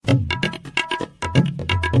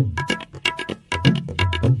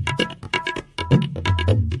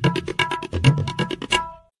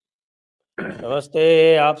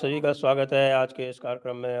नमस्ते, आप सभी का स्वागत है आज के इस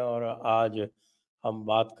कार्यक्रम में। और आज हम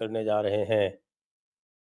बात करने जा रहे हैं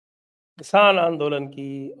किसान आंदोलन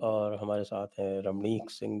की। और हमारे साथ हैं रमणीक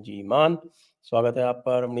सिंह जी मान। स्वागत है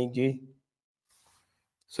आपका रमणीक जी।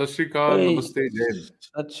 सत श्री अकाल, तो नमस्ते, जय हिंद।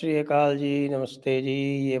 सत श्री अकाल जी, नमस्ते जी।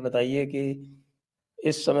 ये बताइए कि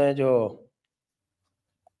इस समय जो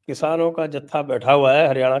किसानों का जत्था बैठा हुआ है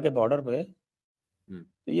हरियाणा के बॉर्डर पे, हम्म।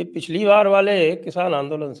 तो ये पिछली बार वाले किसान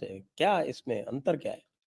आंदोलन से क्या इसमें अंतर क्या है?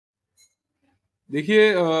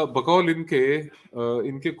 देखिए, बकौल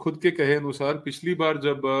इनके खुद के कहे अनुसार पिछली बार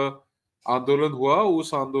जब आंदोलन हुआ,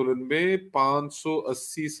 उस आंदोलन में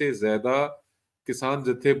 580 से ज्यादा किसान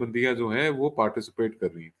जत्थेबंदियां जो हैं वो पार्टिसिपेट कर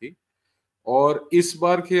रही थी। और इस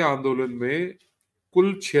बार के आंदोलन में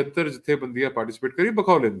कुल 76 जत्थेबंदियां पार्टिसिपेट करी,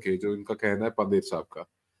 बकौल इनके, जो इनका कहना है पंडित साहब का।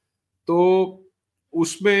 तो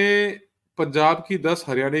उसमें पंजाब की 10,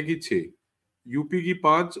 हरियाणा की 6, यूपी की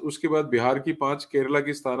 5, उसके बाद बिहार की 5, केरला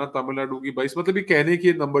की 17, तमिलनाडु की 22। मतलब ये कहने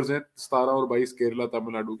के नंबर्स हैं, 17 और 22 केरला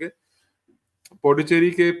तमिलनाडु के,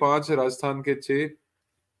 पौडुचेरी के 5, राजस्थान के 6,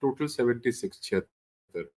 टोटल 76,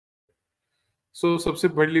 76। सबसे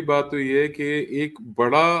बड़ी बात तो ये है कि एक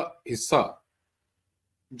बड़ा हिस्सा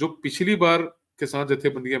जो पिछली बार किसान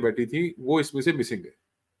जत्थेबंदियां बैठी थी वो इसमें से मिसिंग है।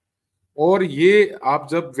 और ये आप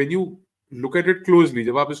जब when you look at it closely,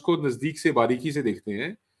 जब आप इसको नजदीक से बारीकी से देखते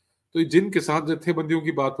हैं, तो जिन किसान जत्थेबंदियों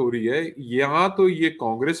की बात हो रही है, या तो ये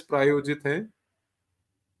कांग्रेस प्रायोजित है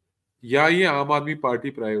या ये आम आदमी पार्टी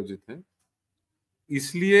प्रायोजित है।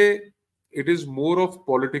 इसलिए it is more of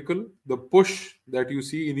political, the push that you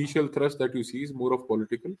see, initial thrust that you see is more of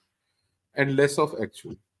political and less of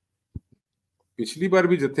actual. पिछली बार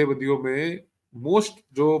भी जत्थेबंदियों में मोस्ट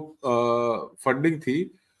जो फंडिंग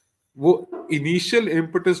थी, वो इनिशियल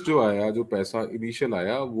इम्पटस जो आया, जो पैसा इनिशियल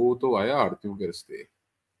आया, वो तो आया आड़तियों के रास्ते।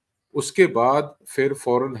 उसके बाद फिर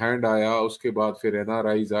फॉरेन हैंड आया, उसके बाद फिर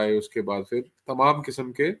एनआरआईज आए, उसके बाद फिर तमाम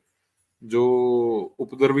किस्म के जो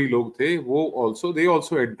उपद्रवी लोग थे वो दे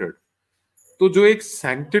ऑल्सो एंटर्ड। तो जो एक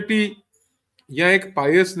सैंक्टिटी या एक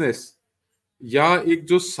पायसनेस या एक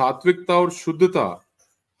जो सात्विकता और शुद्धता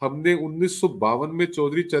हमने 1952 में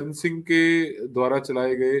चौधरी चरण सिंह के द्वारा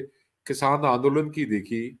चलाए गए किसान आंदोलन की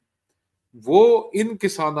देखी, वो इन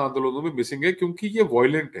किसान आंदोलनों में मिसिंग है। क्योंकि ये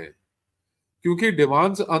वॉयलेंट है, क्योंकि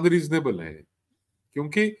डिमांड्स अनरीजनेबल है,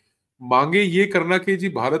 क्योंकि मांगे ये करना कि जी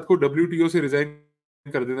भारत को डब्ल्यूटीओ से रिजाइन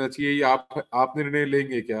कर देना चाहिए, ये आप निर्णय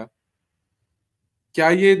लेंगे क्या? क्या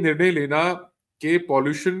ये निर्णय लेना कि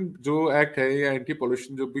पॉल्यूशन जो एक्ट है या एंटी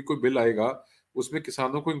पॉल्यूशन जो भी कोई बिल आएगा उसमें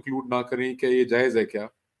किसानों को इंक्लूड ना करें, क्या ये जायज है क्या?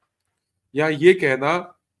 या ये कहना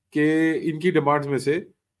कि इनकी डिमांड्स में से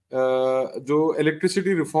जो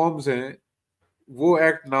इलेक्ट्रिसिटी रिफॉर्म्स हैं वो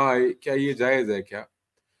एक्ट ना आए, क्या ये जायज है क्या?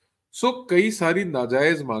 कई सारी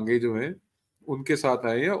नाजायज मांगे जो हैं उनके साथ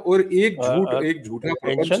आए हैं। और एक झूठा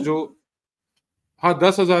प्रपंच पेंशन। जो, हाँ,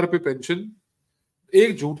 10,000 रुपये पेंशन,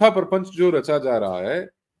 एक झूठा प्रपंच जो रचा जा रहा है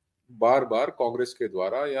बार बार कांग्रेस के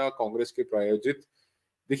द्वारा या कांग्रेस के प्रायोजित।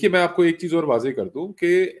 देखिए, मैं आपको एक चीज और वाजे कर दूं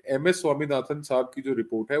कि एमएस स्वामीनाथन साहब की जो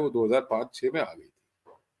रिपोर्ट है वो 2005-6 में आ गई थी।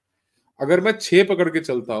 अगर मैं 6 पकड़ के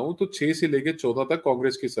चलता हूं तो 6 से लेके 14 तक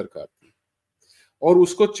कांग्रेस की सरकार थी, और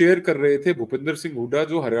उसको चेयर कर रहे थे भूपिंदर सिंह हुड्डा,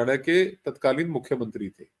 जो हरियाणा के तत्कालीन मुख्यमंत्री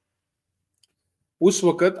थे। उस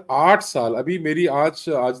वक्त 8 साल, अभी मेरी आज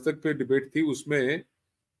आज तक पे डिबेट थी, उसमें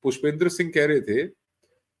पुष्पेंद्र सिंह कह रहे थे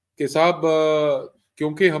कि साहब,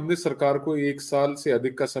 क्योंकि हमने सरकार को 1 साल से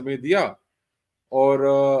अधिक का समय दिया और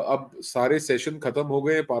अब सारे सेशन खत्म हो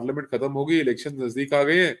गए, पार्लियामेंट खत्म हो गई, इलेक्शन नजदीक आ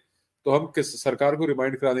गए हैं, तो हम किस सरकार को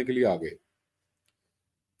रिमाइंड कराने के लिए आ गए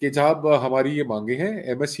कि साहब हमारी ये मांगे हैं।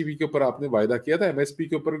 एमएसपी के ऊपर आपने वायदा किया था, एमएसपी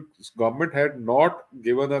के ऊपर government had not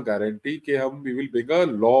given a guarantee कि हम we will bring a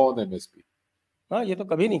law on MSP. हाँ, ये तो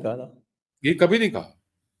कभी नहीं कहा था। ये कभी नहीं कहा।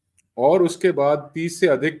 और उसके बाद 30 से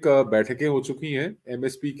अधिक बैठकें हो चुकी हैं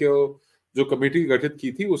एमएसपी के। जो कमेटी गठित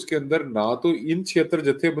की थी उसके अंदर ना तो इन 76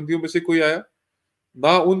 जत्थेबंदियों में से कोई आया,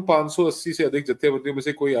 ना उन 580 से अधिक जत्थेबंदियों में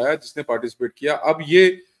से कोई आया जिसने पार्टिसिपेट किया। अब ये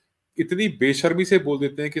इतनी बेशर्मी से बोल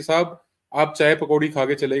देते हैं कि साहब आप चाय पकौड़ी खा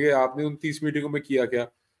के चले गए, आपने उन 30 मीटिंगों में किया क्या?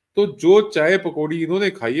 तो जो चाय पकौड़ी इन्होंने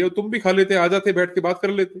खाई है तुम भी खा लेते, आ जाते, बैठ के बात कर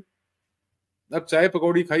लेते। अब चाय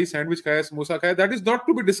पकौड़ी खाई, सैंडविच खाया, समोसा खाया, that is not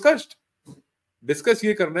to be discussed. Discuss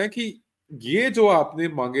ये करना है कि ये जो आपने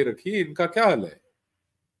मांगे रखी इनका क्या हल है।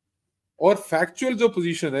 और फैक्चुअल जो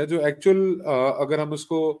पोजीशन है, जो एक्चुअल, अगर हम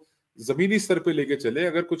उसको जमीनी स्तर पे लेके चले,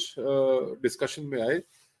 अगर कुछ डिस्कशन में आए,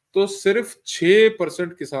 तो सिर्फ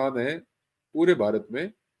 6% किसान हैं पूरे भारत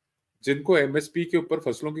में जिनको एमएसपी के ऊपर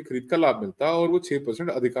फसलों की खरीद का लाभ मिलता है, और वो 6%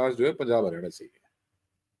 अधिकांश जो है पंजाब हरियाणा से ही है।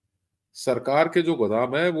 सरकार के जो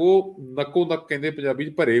गोदाम है वो नक्को नक कहते पंजाबी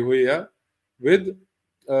भरे हुए आ विद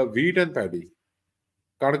व्हीट एंड पैडी।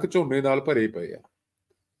 कणक झोने नाल भरे पे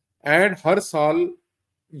आ एंड हर साल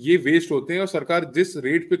ये वेस्ट होते हैं और सरकार जिस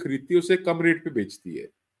रेट पे खरीदती है उससे कम रेट पे बेचती है।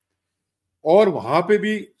 और वहां पे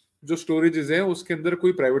भी जो स्टोरेजेस हैं उसके अंदर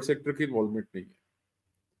कोई प्राइवेट सेक्टर की इन्वॉल्वमेंट नहीं है,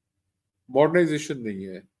 मॉडर्नाइजेशन नहीं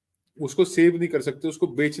है, उसको सेव नहीं कर सकते, उसको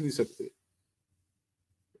बेच नहीं सकते।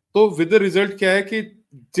 तो विद द रिजल्ट क्या है कि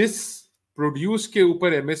जिस प्रोड्यूस के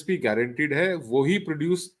ऊपर एमएसपी गारंटीड है वही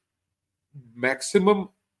प्रोड्यूस मैक्सिमम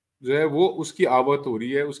जो है वो उसकी आवत हो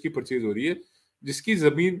रही है, उसकी परचेज हो रही है, जिसकी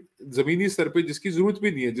जमीनी स्तर पे जिसकी जरूरत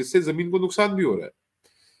भी नहीं है, जिससे जमीन को नुकसान भी हो रहा है।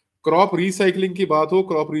 क्रॉप रिसाइकलिंग की बात हो,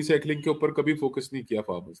 क्रॉप रिसाइकलिंग के ऊपर कभी फोकस नहीं किया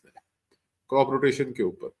फार्मर्स ने, क्रॉप रोटेशन के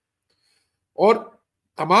ऊपर। और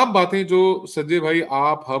तमाम बातें जो संजय भाई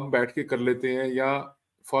आप हम बैठ के कर लेते हैं, या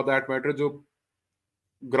फॉर दैट मैटर जो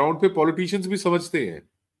ग्राउंड पे पॉलिटिशियंस भी समझते हैं,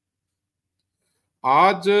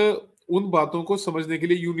 आज उन बातों को समझने के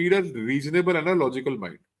लिए you need a reasonable and logical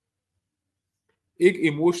mind. एक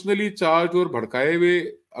इमोशनली चार्ज और भड़काए हुए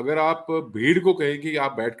अगर आप भीड़ को कहें कि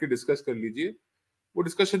आप बैठ के डिस्कस कर लीजिए, वो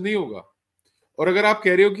डिस्कशन नहीं होगा। और अगर आप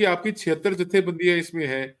कह रहे हो कि आपकी 76 जत्थेबंदियां इसमें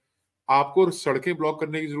हैं, आपको सड़कें ब्लॉक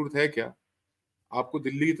करने की जरूरत है क्या? आपको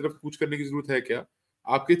दिल्ली की तरफ कूच करने की जरूरत है क्या?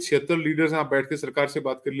 आपके 76 लीडर्स हैं, आप बैठ के सरकार से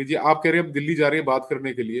बात कर लीजिए। आप कह रहे हैं हम दिल्ली जा रहे हैं बात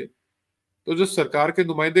करने के लिए, तो जो सरकार के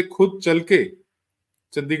नुमाइंदे खुद चल के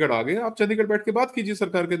चंडीगढ़ आ गए, आप चंडीगढ़ बैठ के बात कीजिए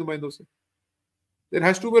सरकार के नुमाइंदों से। There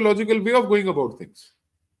has to be logical way of going about things.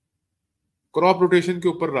 Crop rotation के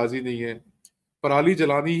ऊपर राजी नहीं है, पराली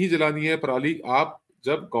जलानी ही जलानी है। पराली आप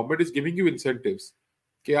जब government is giving you incentives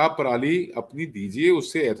कि आप पराली अपनी दीजिए,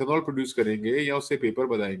 उससे एथेनॉल प्रोड्यूस करेंगे या उससे पेपर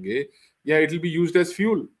बनाएंगे या it will be used as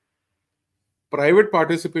fuel. Private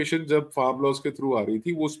participation जब फार्म लॉज के थ्रू आ रही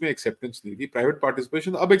थी वो उसमें एक्सेप्टेंस नहीं थी। प्राइवेट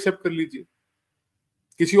पार्टिसिपेशन अब एक्सेप्ट कर लीजिए,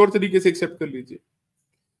 किसी और तरीके से एक्सेप्ट कर लीजिए।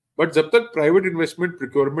 बट जब तक प्राइवेट इन्वेस्टमेंट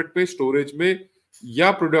प्रिक्योरमेंट में, स्टोरेज में या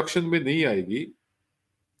प्रोडक्शन में नहीं आएगी,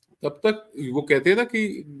 तब तक वो कहते हैं ना कि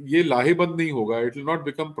ये लाहेबंद नहीं होगा, it will not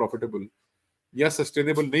become profitable या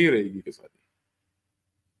सस्टेनेबल नहीं रहेगी किसानी।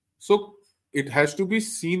 So it has to be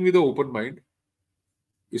seen with open mind.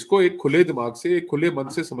 इसको एक खुले दिमाग से, एक खुले मन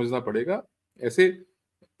से समझना पड़ेगा। ऐसे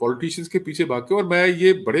पॉलिटिशियंस के पीछे भाग के, और मैं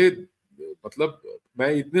ये बड़े मतलब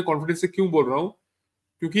मैं इतने कॉन्फिडेंस से क्यों बोल रहा हूं,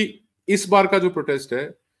 क्योंकि इस बार का जो प्रोटेस्ट है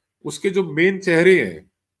उसके जो मेन चेहरे हैं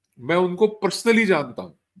मैं उनको पर्सनली जानता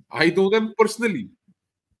हूं, I know them personally.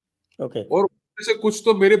 Okay. और उनमें से कुछ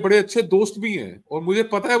तो मेरे बड़े अच्छे दोस्त भी हैं, और मुझे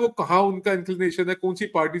पता है वो कहाँ उनका इंक्लिनेशन है, कौन सी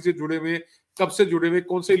पार्टी से जुड़े हुए, कब से जुड़े हुए,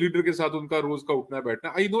 कौन से लीडर के साथ उनका रोज का उठना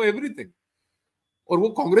बैठना। I know everything. और वो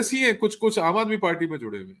कांग्रेस ही है, कुछ कुछ आम आदमी पार्टी में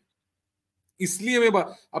जुड़े हुए हैं। इसलिए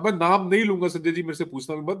अब मैं नाम नहीं लूंगा, संजय जी मेरे से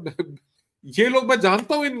पूछना भी मत। ये लोग मैं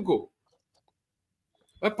जानता हूं इनको,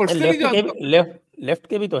 मैं पर्सनली लेफ्ट के जानता भी, लेफ्ट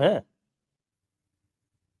के भी तो हैं। हूं।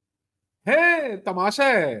 है तमाशा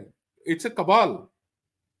है, it's a कबाल,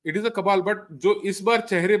 it is a कबाल। But जो इस बार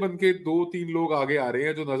चेहरे बन के दो तीन लोग आगे आ रहे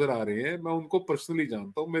हैं, जो नजर आ रहे हैं, मैं उनको पर्सनली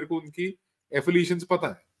जानता हूं, मेरे को उनकी एफिलिएशंस पता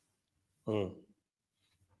है। हम्म।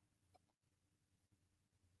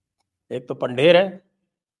 एक तो पंडेर है।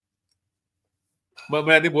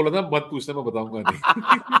 मैंने बोला था मत पूछना, मैं बताऊंगा नहीं।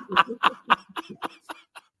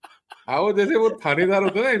 आओ, जैसे वो थानेदार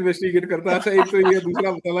होता है ना, इन्वेस्टिगेट करता है, अच्छा एक तो ये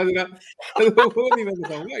दूसरा बताना जरा। तो वो नहीं मैं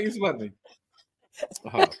बताऊंगा इस बार नहीं।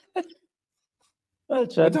 हाँ,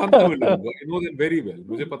 अच्छा। मैं जानता हूँ इन लोगों को, I know them very well,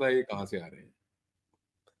 मुझे पता है ये कहाँ से आ रहे हैं।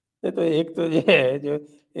 ये तो एक तो ये है जो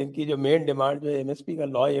इनकी जो मेन डिमांड जो एमएसपी का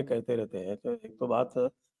लॉ ये कहते रहते हैं, तो एक तो बात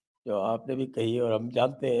जो आपने भी कही और हम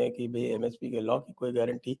जानते हैं कि भाई एमएसपी के लॉ की कोई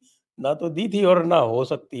गारंटी ना तो दी थी और ना हो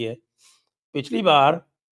सकती है। पिछली बार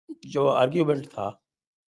जो आर्ग्यूमेंट था,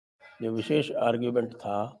 जो विशेष आर्ग्यूमेंट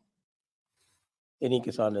था इन्हीं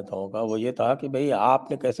किसान नेताओं का, वो ये था कि भाई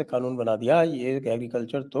आपने कैसे कानून बना दिया, ये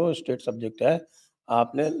एग्रीकल्चर तो स्टेट सब्जेक्ट है,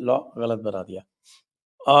 आपने लॉ गलत बना दिया।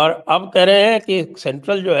 और अब कह रहे हैं कि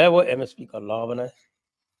सेंट्रल जो है वो एमएसपी का लॉ बनाए।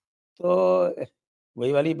 तो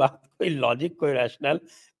वही वाली बात, कोई लॉजिक, कोई रैशनल,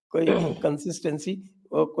 कोई कंसिस्टेंसी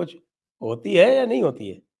वो कुछ होती है या नहीं होती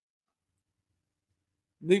है?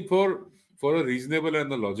 नहीं, for for a reasonable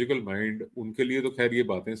and logical mind उनके लिए तो खैर ये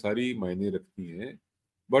बातें सारी मायने रखती हैं।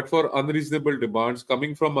 But for unreasonable demands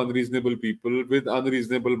coming from unreasonable people with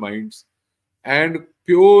unreasonable minds and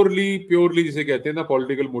purely purely जिसे कहते हैं ना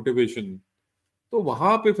पॉलिटिकल मोटिवेशन, तो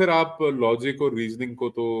वहां पे फिर आप लॉजिक और रीजनिंग को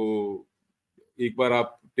तो एक बार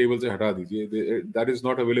आप टेबल से हटा दीजिए। That is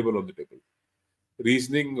not available on the table.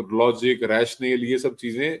 Reasoning, logic, rational, ये सब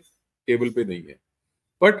चीजें टेबल पे नहीं है।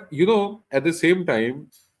 But you know at the same time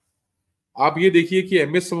आप ये देखिए कि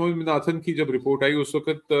एम एस स्वामीनाथन की जब रिपोर्ट आई उस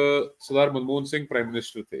वक्त सरदार मनमोहन सिंह प्राइम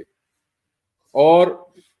मिनिस्टर थे,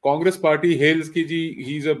 और कांग्रेस पार्टी हेल्स की जी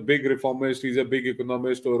he is a big reformist, he is a big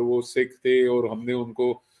economist, और वो सिख थे और हमने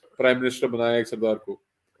उनको प्राइम मिनिस्टर बनाया एक सरदार को।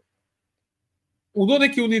 उन्होंने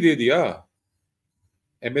क्यों नहीं दे दिया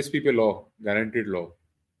एमएसपी पे law, guaranteed law?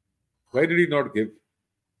 Why did he not give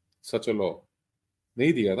such a law?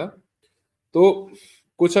 नहीं दिया ना। तो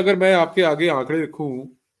कुछ अगर मैं आपके आगे आंकड़े रखूं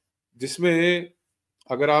जिसमें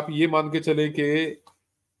अगर आप ये मान के चले कि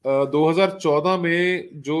 2014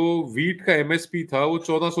 में जो वीट का एमएसपी था वो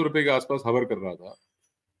 1400 रुपए के आसपास हवर कर रहा था,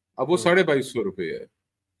 अब वो 2250 रुपए है।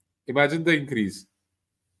 Imagine the increase.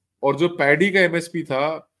 और जो पैडी का एमएसपी था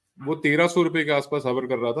वो 1300 रुपए के आसपास हवर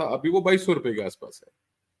कर रहा था, अभी वो 2200 रुपए के आसपास है।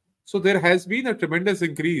 So there has been a ट्रेमेंडस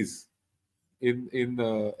increase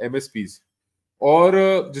in एमएसपीज। और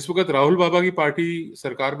जिस वक्त राहुल बाबा की पार्टी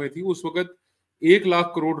सरकार में थी उस वक्त 1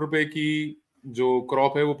 लाख करोड़ रुपए की जो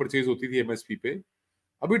क्रॉप है वो परचेज होती थी एमएसपी पे।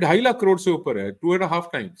 अभी 2.5 लाख करोड़ से ऊपर है, 2.5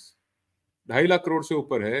 टाइम्स, 2.5 लाख करोड़ से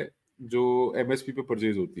ऊपर है जो एमएसपी पे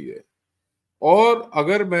परचेज होती है। और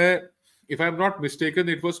अगर मैं, if I am not mistaken,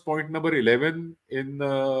 it was point number 11 in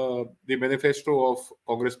the manifesto of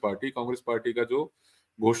Congress party. Congress party का जो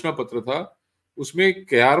घोषणा पत्र था उसमें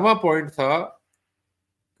 11वां पॉइंट था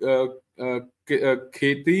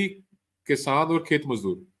खेती, किसान और खेत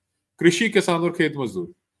मजदूर, कृषि, किसान और खेत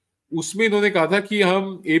मजदूर। उसमें इन्होंने कहा था कि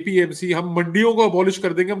हम एपीएमसी, हम मंडियों को अबॉलिश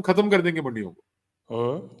कर देंगे, हम खत्म कर देंगे मंडियों को,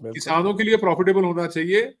 बिल्कुल। किसानों के लिए प्रॉफिटेबल होना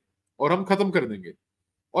चाहिए और हम खत्म कर देंगे।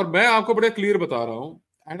 और मैं आपको बड़े क्लियर बता रहा हूं,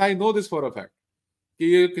 and I know this for a fact, कि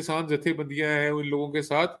ये किसान जथेबंदियां हैं उन लोगों के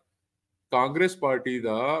साथ कांग्रेस पार्टी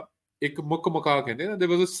का एक मुक मका कहते हैं ना,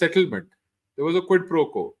 there was a settlement, there was a quid pro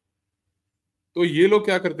को। तो ये लोग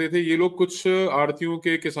क्या करते थे, ये लोग कुछ आड़तियों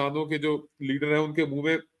के, किसानों के जो लीडर हैं उनके मुंह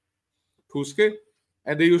में ठूस के,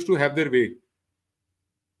 and they used to have their way.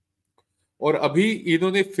 और अभी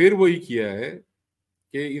इन्होंने फिर वही किया है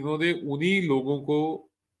कि इन्होंने उन्हीं लोगों को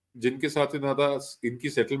जिनके साथ इन्होंने इनकी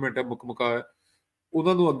सेटलमेंट है, मुकमका है,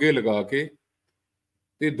 उन्होंने अगे लगा के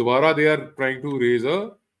ते दोबारा they are trying to raise a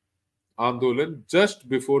आंदोलन जस्ट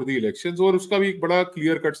बिफोर द इलेक्शंस। और उसका भी एक बड़ा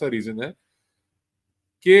क्लियर कट सा रीजन है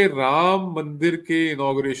कि राम मंदिर के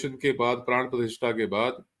इनॉग्रेशन के बाद, प्राण प्रतिष्ठा के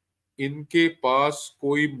बाद, इनके पास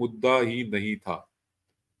कोई मुद्दा ही नहीं था।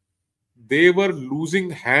 दे were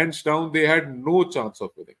losing hands down, they had no chance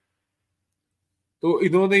of winning. तो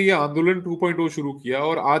इन्होंने ये आंदोलन 2.0 शुरू किया।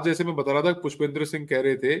 और आज जैसे मैं बता रहा था, पुष्पेंद्र सिंह कह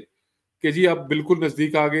रहे थे कि जी अब बिल्कुल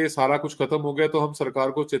नजदीक आ गए, सारा कुछ खत्म हो गया, तो हम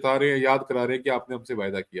सरकार को चिता रहे हैं, याद करा रहे हैं कि आपने हमसे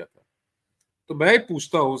वायदा किया था। तो मैं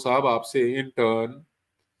पूछता हूं साहब आपसे इन टर्न,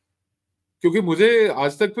 क्योंकि मुझे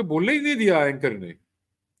आज तक पे बोलने ही नहीं दिया एंकर ने,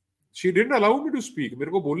 she didn't allow me to speak,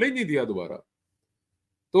 मेरे को बोलने ही नहीं दिया दोबारा।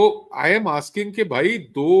 तो आई एम आस्किंग कि भाई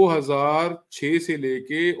 2006 से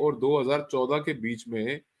लेके और 2014 के बीच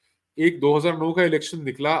में एक 2009 का इलेक्शन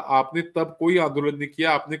निकला, आपने तब कोई आंदोलन नहीं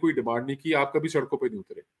किया, आपने कोई डिमांड नहीं की, आप कभी सड़कों पे नहीं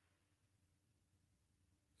उतरे।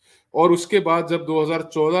 और उसके बाद जब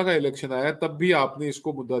 2014 का इलेक्शन आया तब भी आपने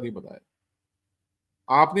इसको मुद्दा नहीं बनाया।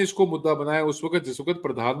 आपने इसको मुद्दा बनाया उस वक्त जिस वक्त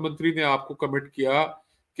प्रधानमंत्री ने आपको कमिट किया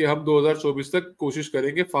कि हम 2024 तक कोशिश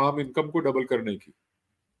करेंगे फार्म इनकम को डबल करने की।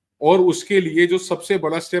 और उसके लिए जो सबसे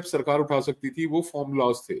बड़ा स्टेप सरकार उठा सकती थी वो फॉर्म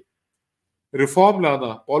लॉज थे, रिफॉर्म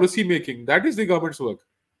लाना, policy making, that is the government's work.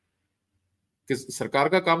 कि सरकार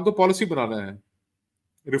का काम तो पॉलिसी बनाना है,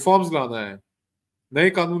 रिफॉर्म्स लाना है, नए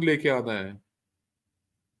कानून लेके आना है।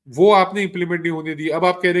 वो आपने इंप्लीमेंट नहीं होने दी। अब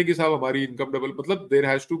आप कह रहे हैं कि साहब हमारी इनकम डबल, मतलब there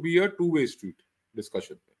has to be a two way street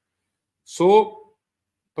discussion में। सो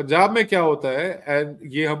पंजाब में क्या होता है,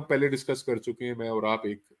 एंड ये हम पहले डिस्कस कर चुके हैं, मैं और आप,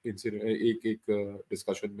 एक एक एक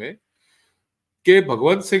डिस्कशन में, कि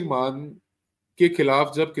भगवंत सिंह मान के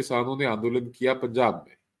खिलाफ जब किसानों ने आंदोलन किया पंजाब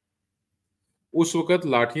में, उस वक्त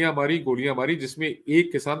लाठियां मारी, गोलियां मारी, जिसमें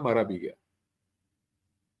एक किसान मारा भी गया।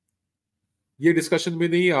 ये डिस्कशन में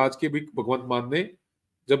नहीं, आज के भी भगवंत मान ने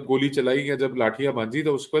जब गोली चलाई या जब लाठियां भांजी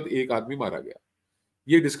तो उस वक्त एक आदमी मारा गया।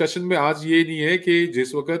 ये डिस्कशन में आज ये नहीं है कि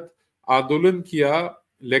जिस वक्त आंदोलन किया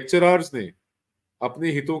लेक्चरर्स ने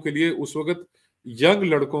अपने हितों के लिए, उस वक्त यंग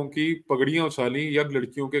लड़कों की पगड़ियां उछाली, यंग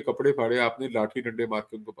लड़कियों के कपड़े फाड़े, आपने लाठी डंडे मार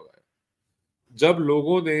के उनको भगाया। जब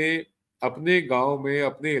लोगों ने अपने गांव में,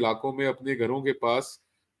 अपने इलाकों में, अपने घरों के पास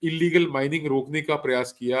इलीगल माइनिंग रोकने का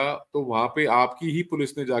प्रयास किया तो वहां पे आपकी ही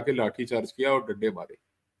पुलिस ने जाके लाठी चार्ज किया और डंडे मारे।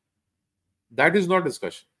 That is not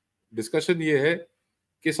discussion. Discussion ये है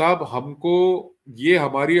कि साहब हमको, ये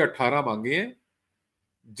हमारी 18 मांगे हैं,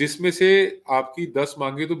 जिसमें से आपकी 10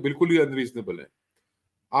 मांगे तो बिल्कुल ही अनरीजनेबल है।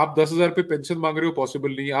 आप 10,000 पे पेंशन मांग रहे हो,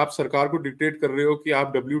 पॉसिबल नहीं है। आप सरकार को डिक्टेट कर रहे हो कि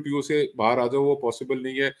आप डब्ल्यूटीओ से बाहर आ जाओ, वो पॉसिबल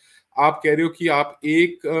नहीं है। आप कह रहे हो कि आप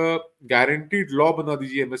एक गारंटीड लॉ बना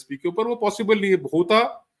दीजिए एमएसपी के ऊपर, वो पॉसिबल नहीं है। होता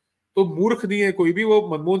तो मूर्ख नहीं है कोई भी, वो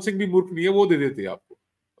मनमोहन सिंह भी मूर्ख नहीं है, वो दे देते आपको।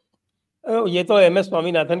 ये तो MS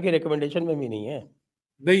स्वामीनाथन के रिकमेंडेशन में भी नहीं है।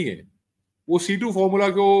 नहीं है। वो C2 फॉर्मूला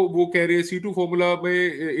को वो कह रहे हैं, C2 फॉर्मूला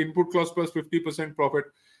में इनपुट कॉस्ट प्लस 50%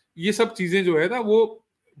 प्रॉफिट, ये सब चीजें जो है ना वो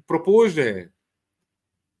प्रपोज्ड है,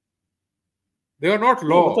 दे आर नॉट नहीं,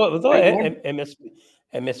 लॉ। वो तो दे वांट,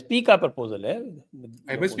 MSP का प्रपोजल है।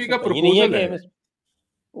 एमएसपी उसमें का कहीं नहीं है प्रपोजल कि है,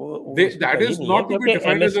 वो उसमें दैट कहीं इज नहीं है, नॉट टू बी क्योंकि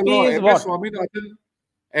defined as a law. MSP is MS what? Swaminathan,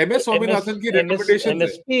 MS Swaminathan की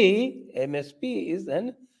रिकमेंडेशंस है। MSP is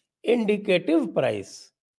an indicative price.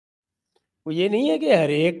 वो ये नहीं है कि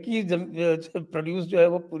हर एक की प्रोड्यूस जो है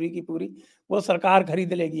वो पूरी की पूरी वो सरकार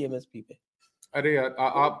खरीद लेगी MSP पे। अरे यार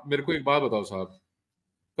आप मेरे को एक बात बताओ साहब,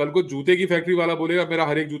 कल को जूते की फैक्ट्री वाला बोलेगा मेरा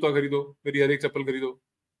हर एक जूता खरीदो, मेरी हर एक चप्पल खरीदो।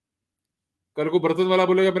 कल को बर्तन वाला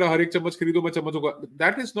बोलेगा मेरा हर एक चम्मच खरीदो, मैं चम्मच होगा।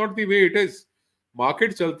 That is not the way it is.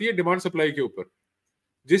 Market चलती है डिमांड सप्लाई के ऊपर।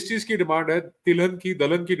 जिस चीज की डिमांड है, तिलहन की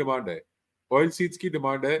दलहन की डिमांड है, ऑयल सीड्स की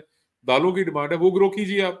डिमांड है, दालों की डिमांड है, वो ग्रो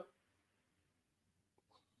कीजिए आप।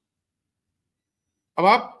 अब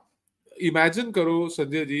आप इमेजिन करो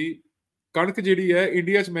संजय जी, कणक जी है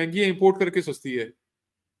इंडिया च महंगी है, इंपोर्ट करके सस्ती है।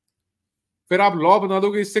 फिर आप लॉ बना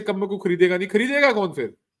दोगे इससे कम में कोई खरीदेगा नहीं, खरीदेगा कौन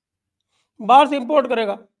फिर? बाहर से इंपोर्ट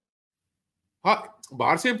करेगा। हाँ,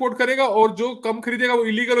 बाहर से इंपोर्ट करेगा और जो कम खरीदेगा वो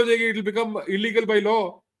इलीगल हो जाएगी, it will become illegal by law.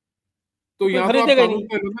 तो तो कोई यहां तो आप खरीदेगा ही कानून नहीं।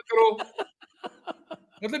 का उल्लंघन करो।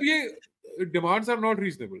 मतलब ये demands are not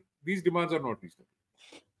reasonable, these demands are not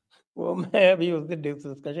reasonable. वो मैं अभी उस दिन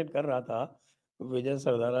डिस्कशन कर रहा था, विजय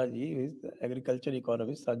सरदारा जी एग्रीकल्चर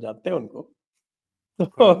इकोनॉमिस्ट, आप जानते हैं उनको।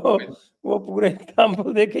 हाँ, तो वो पूरे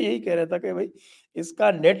एग्जाम्पल देके यही कह रहा था कि भाई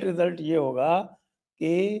इसका नेट रिजल्ट ये होगा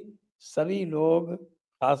कि सभी लोग,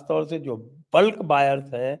 खासतौर से जो बल्क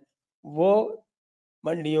बायर्स हैं, वो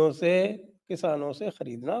मंडियों से, किसानों से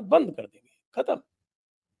खरीदना बंद कर देंगे, खत्म।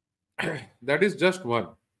 That is just one.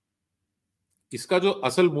 इसका जो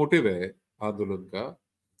असल मोटिव है आंदोलन का,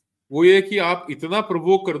 वो ये है कि आप इतना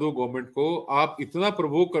प्रवोक कर दो गवर्नमेंट को, आप इतना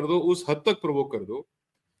प्रवोक कर दो, उस हद तक प्रवोक कर दो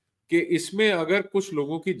कि इसमें अगर कुछ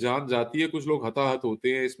लोगों की जान जाती है, कुछ लोग हताहत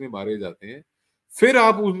होते हैं, इसमें मारे जाते हैं, फिर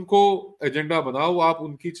आप उनको एजेंडा बनाओ, आप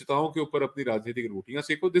उनकी चिताओं के ऊपर अपनी राजनीतिक रोटियां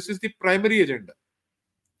Seiko. This is the primary agenda.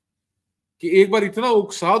 कि एक बार इतना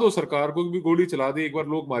उकसा दो सरकार को कि भी गोली चला दे, एक बार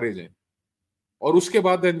लोग मारे जाएं, और उसके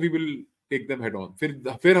बाद then we will take them head on.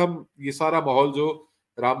 फिर हम ये सारा माहौल जो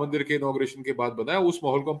राम मंदिर के इनॉग्रेशन के बाद बना है, उस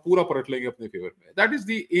माहौल को हम पूरा पलट लेंगे अपने फेवर में। That is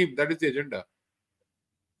the M, that is the agenda.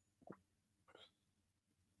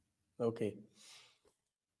 Okay,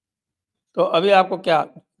 तो अभी आपको क्या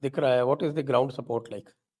दिख रहा है? What is the ground support like?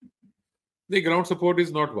 The ground support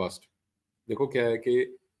is not vast. देखो क्या है कि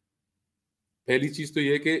पहली चीज तो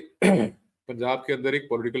ये है कि पंजाब के अंदर एक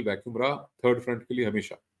पॉलिटिकल वैक्यूम रहा थर्ड फ्रंट के लिए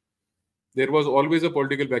हमेशा। There was always a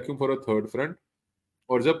political vacuum for a third front.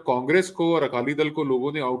 और जब कांग्रेस को और अकाली दल को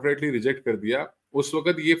लोगों ने आउटराइटली रिजेक्ट कर दिया, उस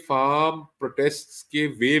वक्त ये फार्म प्रोटेस्ट के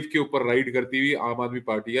वेव के ऊपर राइड करती हुई आम आदमी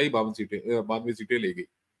पार्टी आई, 52 सीटें ले गई।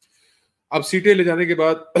 अब सीटें ले जाने के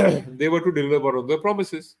बाद दे वर to deliver on the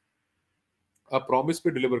promises. अब प्रॉमिस पे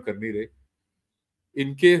डिलीवर कर नहीं रहे,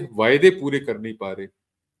 इनके वायदे पूरे कर नहीं पा रहे।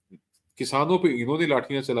 किसानों पे इन्होंने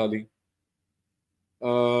लाठियां चला ली,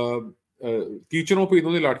 टीचरों पे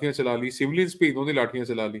इन्होंने लाठियां चला ली, सिविलियंस पे इन्होंने लाठियां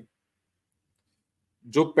चला ली।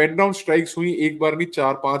 जो पेन डाउन स्ट्राइक्स हुई, एक बार नहीं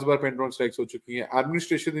 4-5 बार पेन डाउन स्ट्राइक्स हो चुकी हैं।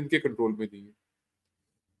 एडमिनिस्ट्रेशन इनके कंट्रोल में नहीं है।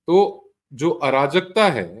 तो जो अराजकता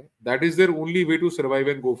है, that is there only way to survive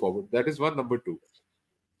and go forward. That is one. Number two,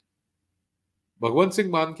 Bhagwant Singh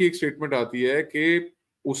मान की एक स्टेटमेंट आती है कि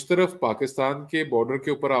उस तरफ पाकिस्तान के बॉर्डर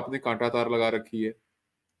के ऊपर आपने कांटा तार लगा रखी है।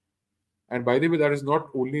 And by the way that is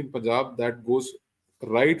not only in Punjab, that goes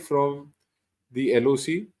right from the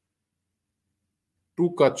LOC to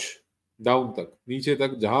Kutch, down तक, नीचे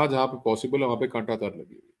तक, जहां जहां पे पॉसिबल है वहां पे कांटा तार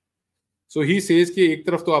लगी हुई। सो ही सेज कि एक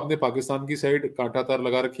तरफ तो आपने पाकिस्तान की साइड कांटा तार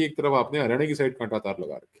लगा रखी है, एक तरफ आपने हरियाणा की साइड कांटा तार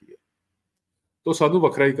लगा रखी है। तो सानू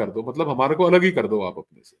बखरा ही कर दो, मतलब हमारे को अलग ही कर दो आप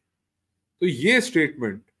अपने से। तो ये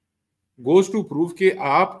स्टेटमेंट गोज टू प्रूव कि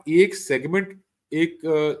आप एक सेगमेंट, एक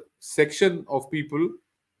सेक्शन ऑफ पीपल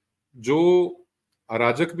जो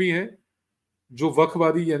अराजक भी हैं, जो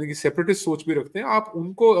वक्फवादी यानी कि सेपरेटिस्ट सोच भी रखते हैं, आप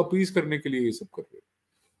उनको अपीज करने के लिए ये सब कर रहे हो,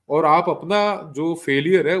 और आप अपना जो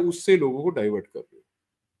फेलियर है उससे लोगों को डाइवर्ट कर रहे हो।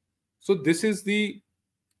 So this is the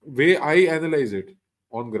way I analyse it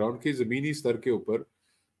on ground के जमीनी स्तर के ऊपर।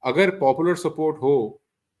 अगर पॉपुलर सपोर्ट हो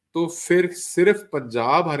तो फिर सिर्फ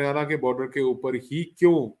पंजाब हरियाणा के बॉर्डर के ऊपर ही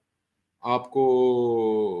क्यों आपको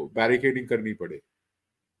बैरिकेडिंग करनी पड़े?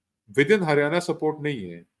 विद इन हरियाणा सपोर्ट नहीं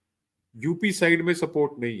है, यूपी साइड में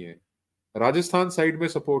सपोर्ट नहीं है, राजस्थान साइड में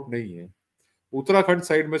सपोर्ट नहीं है, उत्तराखंड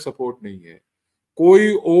साइड में सपोर्ट नहीं है,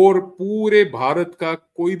 कोई और पूरे भारत का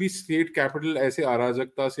कोई भी स्टेट कैपिटल ऐसे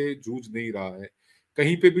अराजकता से जूझ नहीं रहा है।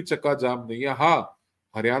 कहीं पे भी चक्का जाम नहीं है। हाँ,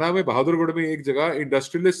 हरियाणा में बहादुरगढ़ में एक जगह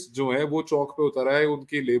इंडस्ट्रियलिस्ट जो है वो चौक पे उतरा है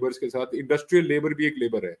उनके लेबर्स के साथ। इंडस्ट्रियल लेबर भी एक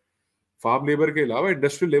लेबर है, फार्म लेबर के अलावा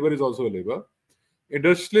industrial labour is also labour.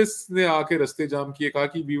 Industrialist ने आके रस्ते जाम किए, कहा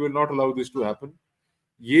कि we will not allow this to happen.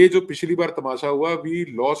 ये जो पिछली बार तमाशा हुआ, we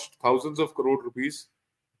lost thousands of crore rupees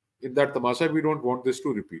in that Tamasha, we don't want this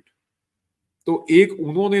to repeat. तो एक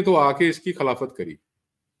उन्होंने तो आके इसकी खिलाफत करी।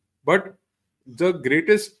 But the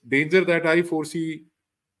greatest danger that I foresee,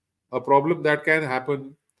 a problem that can happen,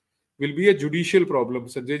 will be a judicial problem.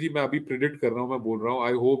 Sanjay ji, मैं अभी प्रिडिक्ट कर रहा हूं, मैं बोल रहा हूं,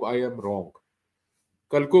 I hope I am wrong.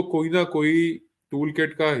 कल को कोई ना कोई टूल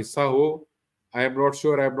किट का हिस्सा हो, I am not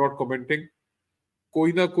sure, I am not commenting,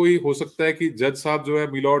 कोई ना कोई हो सकता है कि जज साहब जो है,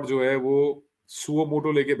 मिलॉर्ड जो है, वो सुओ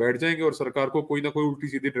मोटो लेके बैठ जाएंगे और सरकार को कोई ना कोई उल्टी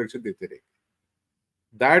सीधी डायरेक्शन देते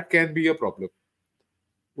रहेंगे। That can be a problem.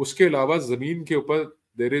 उसके अलावा जमीन के ऊपर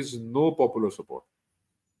there is no popular support.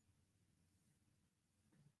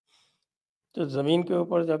 तो ज़मीन के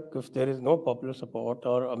ऊपर जब there is no popular support,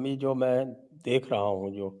 और अभी जो मैं देख रहा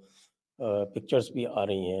हूँ, जो पिक्चर्स भी आ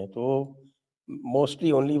रही हैं, तो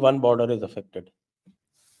mostly only one border is affected.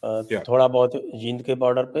 या थोड़ा बहुत जींद के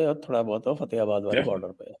बॉर्डर पे और थोड़ा बहुत फतेहाबाद वाले या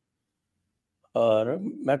बॉर्डर पे है। और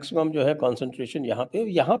मैक्सिमम जो है कंसंट्रेशन यहाँ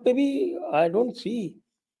पे भी आई डोंट सी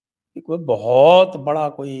कि कोई बहुत बड़ा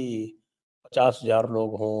कोई 50,000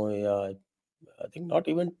 लोग हों, या आई थिंक नॉट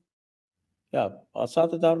इवन, क्या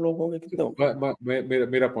 5-7 हज़ार लोग होंगे, कितने होंगे? मेरा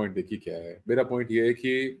मेरा पॉइंट देखिए क्या है। मेरा पॉइंट ये है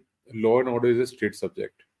कि law and order is a state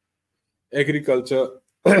subject.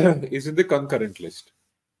 Agriculture is in the concurrent list.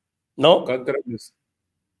 No, concurrent list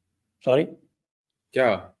sorry,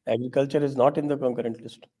 क्या? Agriculture is not in the concurrent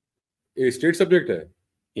list. ये स्टेट सब्जेक्ट है?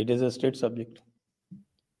 It is a state subject.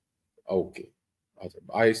 Okay,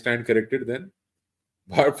 अच्छा, I stand corrected then.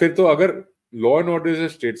 फिर तो अगर law and order is a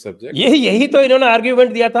state subject, यही तो इन्होंने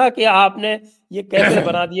आर्ग्यूमेंट दिया था कि आपने ये कैसे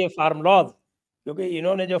बना दिए फार्म लॉज, क्योंकि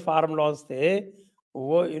इन्होंने जो फार्म लॉज थे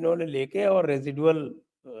वो इन्होंने लेके और रेजिडुअल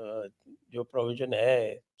जो प्रोविजन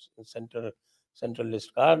है सेंट्रल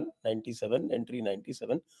लिस्ट का 97 एंट्री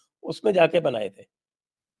 97, उसमें जाके बनाए थे।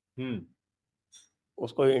 हम्म,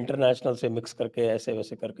 उसको इंटरनेशनल से मिक्स करके ऐसे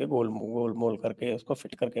वैसे करके गोल गोल मोल करके उसको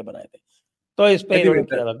फिट करके बनाए थे। तो इस पे एनीवे, इन्होंने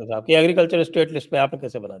किया था साहब कि एग्रीकल्चर स्टेट लिस्ट पे आपने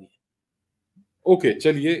कैसे बना दिया। ओके,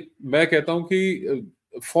 चलिए, मैं कहता हूं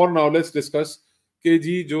कि फॉर नाउ लेट्स डिस्कस कि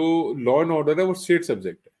जी जो लॉ एंड ऑर्डर है वो स्टेट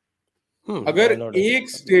सब्जेक्ट है। लॉ अगर एंड ऑर्डर एक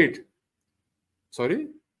state, sorry,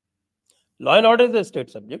 law and order is the state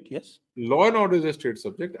subject, yes. Law and order is a state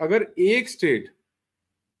subject, अगर एक स्टेट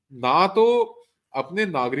ना तो अपने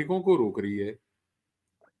नागरिकों को रोक रही है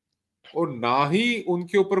और ना ही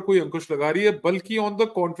उनके ऊपर कोई अंकुश लगा रही है, बल्कि ऑन द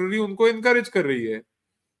कॉन्ट्ररी उनको इनकरेज कर रही है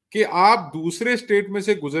कि आप दूसरे स्टेट में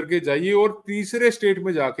से गुजर के जाइए और तीसरे स्टेट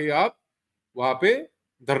में जाके आप वहां पे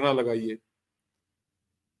धरना लगाइए।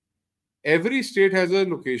 Every state has a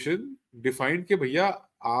location defined कि भैया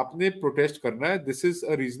आपने प्रोटेस्ट करना है, this is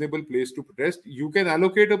a reasonable place to protest, you can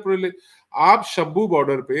allocate अ। आप शंभू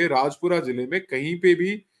बॉर्डर पे राजपुरा जिले में कहीं पे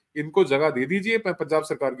भी इनको जगह दे दीजिए, मैं पंजाब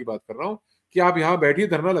सरकार की बात कर रहा हूं, कि आप यहाँ बैठिए,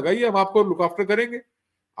 धरना लगाइए, हम आपको लुक आफ्टर करेंगे,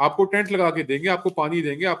 आपको टेंट लगा के देंगे, आपको पानी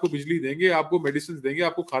देंगे, आपको बिजली देंगे, आपको मेडिसिन देंगे,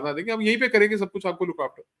 आपको खाना देंगे, हम यहीं पे करेंगे सब कुछ, आपको लुक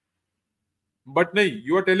आफ्टर। बट नहीं,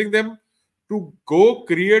 you are telling them to go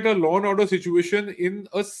create a law and order situation in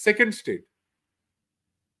a second state.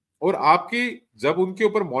 और आपकी जब उनके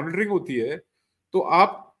ऊपर मॉनिटरिंग होती है तो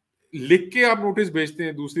आप लिख के आप नोटिस भेजते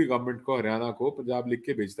हैं दूसरी गवर्नमेंट को, हरियाणा को पंजाब लिख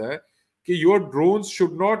के भेजता है कि your drones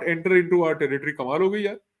should not enter into our territory. कमाल हो गई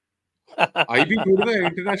यार, आईबी थोड़ी ना है,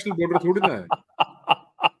 इंटरनेशनल बॉर्डर थोड़ी ना है,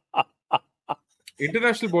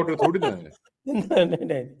 इंटरनेशनल बॉर्डर थोड़ी ना है। नहीं नहीं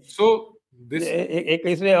नहीं। सो दिस, एक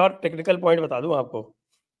इसमें और टेक्निकल पॉइंट बता दूं आपको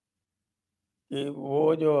कि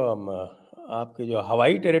वो जो आपकी जो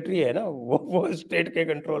हवाई टेरिटरी है ना, वो स्टेट के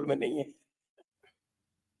कंट्रोल में नहीं है।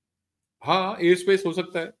 हाँ, एयर स्पेस हो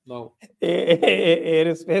सकता है now.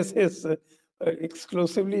 Air space is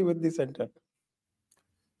exclusively with the centre.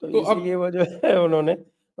 तो तो अब इसीलिए वो जो है उन्होंने,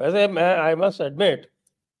 वैसे मैं आई मस्ट एडमिट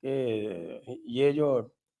कि ये जो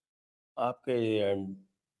आपके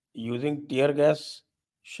using tear gas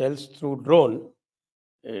shells through drone,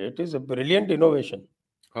 it is a brilliant innovation.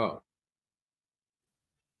 हाँ,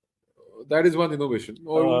 दैट इज वन इनोवेशन।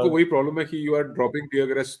 और उनको वही प्रॉब्लम है कि you are dropping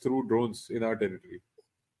tear gas through drones in our territory.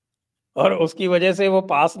 और उसकी वजह से वो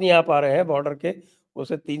पास नहीं आ पा रहे हैं बॉर्डर के,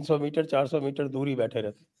 उसे 300 मीटर 400 मीटर दूरी बैठे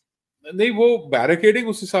रहते। नहीं, वो बैरिकेडिंग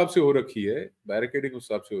उस हिसाब से हो रखी है, बैरिकेडिंग उस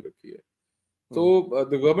हिसाब से हो रखी है। तो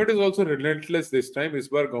the government is also relentless this time, इस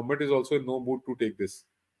बार government is also in no mood to take this.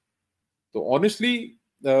 तो honestly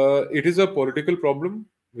it is a political problem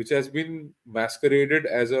which has been masqueraded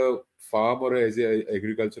as a farm or as a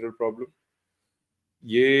agricultural problem.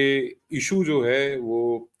 ये issue जो है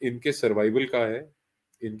वो इनके survival का है,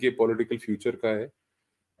 इनके पॉलिटिकल फ्यूचर का है,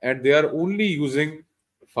 and they are only using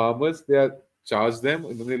farmers, they are charge them,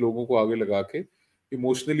 इन्होंने लोगों को आगे लगा के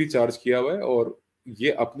इमोशनली चार्ज किया हुआ है, और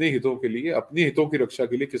ये अपने हितों के लिए, अपने हितों की रक्षा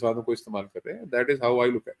के लिए किसानों को इस्तेमाल कर रहे हैं। That is how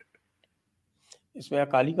I look at it. इसमें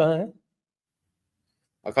अकाली कहाँ है?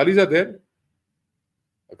 Akalis are there,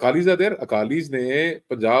 Akalis are there. Akalis ने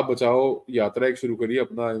पंजाब बचाओ यात्रा एक शुरू करी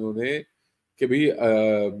अपना, इन्होंने कि भाई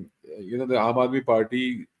इन्होंने आम आदमी पार्टी,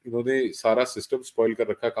 इन्होंने सारा सिस्टम स्पॉइल कर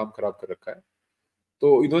रखा है, काम खराब कर रखा है।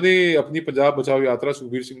 तो इन्होंने अपनी पंजाब बचाओ यात्रा,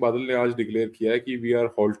 सुखबीर सिंह बादल ने आज डिक्लेयर किया है कि we are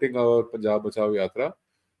halting our Punjab बचाओ यात्रा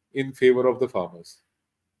in favour of the farmers.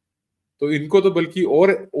 तो इनको तो बल्कि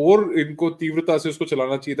और इनको तीव्रता से उसको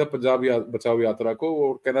चलाना चाहिए था पंजाब बचाओ यात्रा को,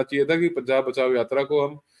 और कहना चाहिए था कि पंजाब बचाओ यात्रा को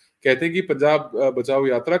हम कहते हैं कि पंजाब बचाओ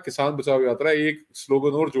यात्रा, किसान बचाओ यात्रा, एक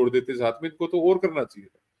स्लोगन और जोड़ देते साथ में, इनको तो और करना चाहिए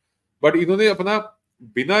था। बट इन्होंने अपना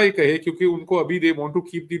बिना ये कहे, क्योंकि उनको अभी they want to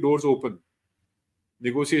keep the doors open,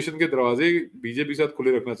 negotiation के दरवाजे बीजेपी साथ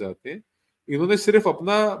खुले रखना चाहते हैं, इन्होंने सिर्फ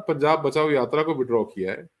अपना पंजाब बचाओ यात्रा को विड्रॉ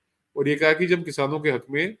किया है और ये कहा कि जब किसानों के हक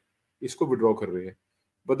में इसको विड्रॉ कर रहे हैं।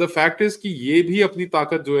 बट द फैक्ट इज कि ये भी अपनी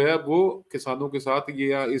ताकत जो है वो किसानों के साथ ये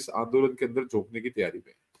या इस आंदोलन के अंदर झोंकने की तैयारी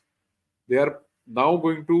में, they are now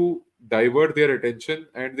going to divert their attention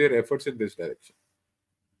and their efforts in this direction.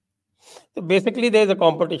 तो basically there is a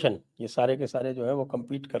competition, ये सारे के सारे जो है वो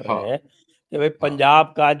compete कर हाँ, रहे हैं कि भाई हाँ,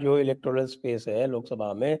 पंजाब का जो इलेक्टोरल स्पेस है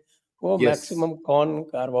लोकसभा में, वो यस, मैक्सिमम कौन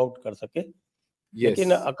कार्व आउट कर सके। यस,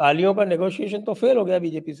 लेकिन अकालियों का नेगोशिएशन तो फेल हो गया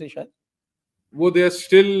बीजेपी से शायद। वो they are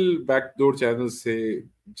still backdoor channel से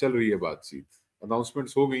चल रही है बातचीत,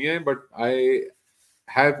 अनाउंसमेंट्स हो गई हैं, बट आई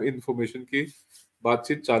हैव इंफॉर्मेशन की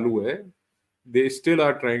बातचीत चालू है। They still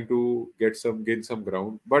are trying to gain some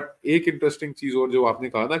ground. But एक इंटरेस्टिंग चीज और जो आपने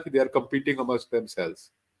कहा ना कि they are competing amongst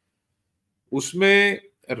themselves, उसमें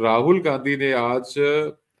राहुल गांधी ने आज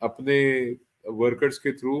अपने वर्कर्स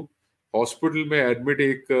के थ्रू हॉस्पिटल में एडमिट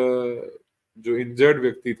एक जो इंजर्ड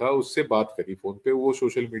व्यक्ति था उससे बात करी फोन पे, वो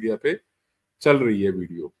सोशल मीडिया पे चल रही है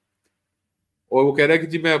वीडियो, और वो कह रहा है कि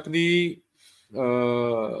जी मैं अपनी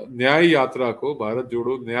न्याय यात्रा को, भारत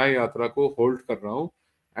जोड़ो न्याय यात्रा को होल्ड कर रहा हूं,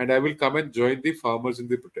 and I will come and join the farmers in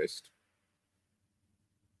the protest.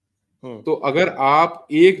 हम्म। तो अगर आप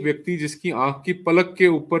एक व्यक्ति जिसकी आंख की पलक के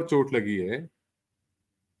ऊपर चोट लगी है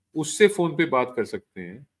उससे फोन पे बात कर सकते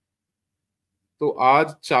हैं, तो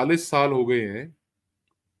आज 40 साल हो गए हैं,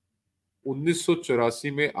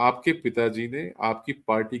 1984 में आपके पिताजी ने, आपकी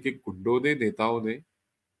पार्टी के गुंडों ने, नेताओं ने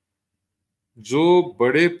जो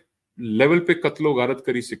बड़े लेवल पे कत्लो गारत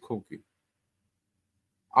करी सिखों की,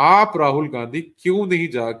 आप राहुल गांधी क्यों नहीं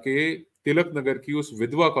जाके तिलक नगर की उस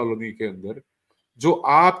विधवा कॉलोनी के अंदर, जो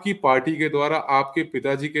आपकी पार्टी के द्वारा, आपके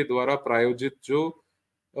पिताजी के द्वारा प्रायोजित जो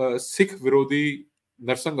सिख विरोधी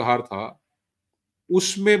नरसंहार था,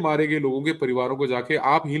 उसमें मारे गए लोगों के परिवारों को जाके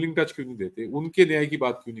आप हीलिंग टच क्यों नहीं देते, उनके न्याय की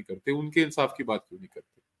बात क्यों नहीं करते, उनके इंसाफ की बात क्यों नहीं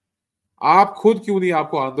करते? आप खुद क्यों नहीं,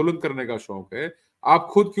 आपको आंदोलन करने का शौक है, आप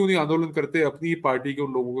खुद क्यों नहीं आंदोलन करते अपनी ही पार्टी के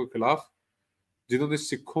उन लोगों के खिलाफ जिन्होंने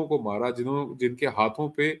सिखों को मारा, जिनके हाथों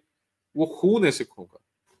पे वो खून है सिखों का?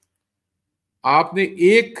 आपने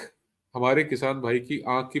एक हमारे किसान भाई की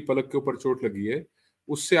आंख की पलक के ऊपर चोट लगी है,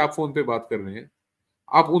 उससे आप फोन पे बात कर रहे हैं।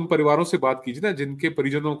 आप उन परिवारों से बात कीजिए ना जिनके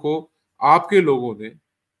परिजनों को आपके लोगों ने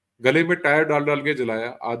गले में टायर डाल डाल के जलाया,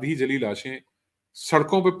 आधी जली लाशें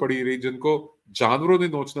सड़कों पे पड़ी रही, जिनको जानवरों ने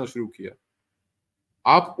नोचना शुरू किया।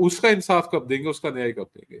 आप उसका इंसाफ कब देंगे, उसका न्याय कब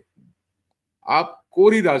देंगे? आप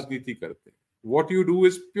कोरी राजनीति करते हैं, what you do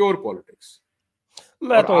is pure politics.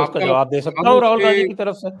 मैं और तो उसका आपका जवाब दे सकता हम हूँ राहुल उसके, गांधी की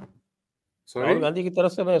तरफ से। सॉरी, राहुल गांधी की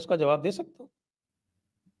तरफ से मैं उसका जवाब दे सकता हूँ।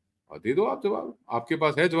 दे दो आप जवाब, आपके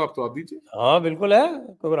पास है जवाब तो आप दीजिए। हाँ बिल्कुल है,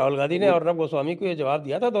 क्योंकि राहुल गांधी ने वो अर्नब गोस्वामी को ये जवाब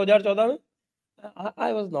दिया था 2014 में।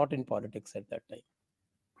 I was not in politics at that time.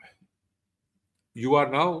 You are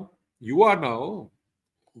now, you are now,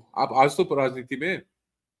 आप आज तो राजनीति में।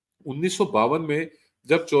 1952 में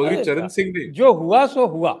जब चौधरी अरे चरण सिंह ने, जो हुआ सो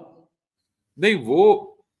हुआ। नहीं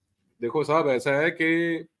वो, देखो साहब ऐसा है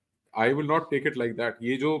कि I will not take it like that.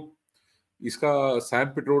 ये जो इसका सैम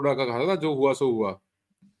पिट्रोडा का कहा था ना, जो हुआ सो हुआ,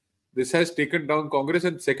 this has taken down Congress,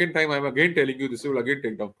 and second time I am again telling you this will again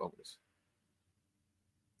take down Congress.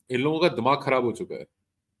 इन लोगों का दिमाग खराब हो चुका है,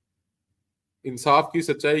 इंसाफ की,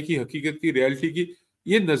 सच्चाई की, हकीकत की, रियलिटी की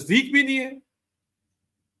ये नजदीक भी नहीं है।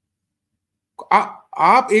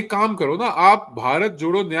 आप एक काम करो ना, आप भारत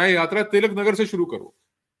जोड़ो न्याय यात्रा तिलक नगर से शुरू करो,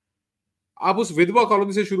 आप उस विधवा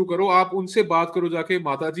कॉलोनी से शुरू करो, आप उनसे बात करो जाके,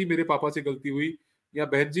 माता जी मेरे पापा से गलती हुई, या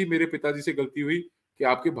बहन जी मेरे पिताजी से गलती हुई कि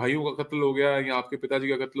आपके भाइयों का कत्ल हो गया, या आपके पिताजी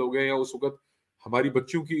का कत्ल हो गया, या उस वक्त हमारी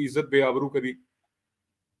बच्चियों की इज्जत बेआबरू करी।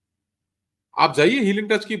 आप जाइए हीलिंग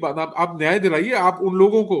टच की बात, आप न्याय दिलाइए आप उन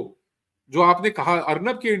लोगों को जो आपने कहा,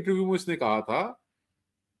 अर्नब के इंटरव्यू में उसने कहा था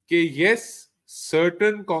कि yes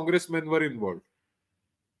certain Congressman were involved.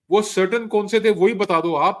 वो सर्टन कौन से थे वही बता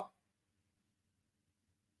दो आप,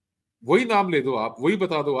 वही नाम ले दो आप, वही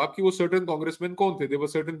बता दो आप कि वो सर्टन कांग्रेसमैन कौन थे। There were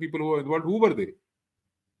certain people who were involved, who were they?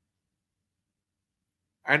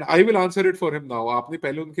 And I will answer it for him now. आपने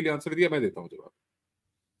पहले उनके लिए आंसर दिया, मैं देता हूं जवाब।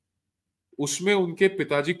 उसमें उनके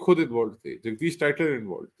पिताजी खुद इन्वॉल्व थे, जगदीश टाइटलर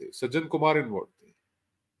इन्वॉल्व थे, सज्जन कुमार इन्वॉल्व थे,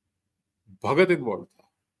 भगत इन्वॉल्व था,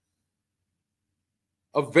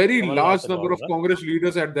 a very Kamal Nath large number involved of था। Congress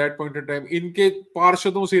leaders at that point in time, इनके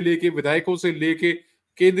पार्षदों से लेके, विधायकों से लेके,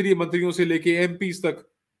 केंद्रीय मंत्रियों से लेके एमपीज तक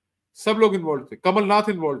सब लोग इन्वॉल्व थे। कमलनाथ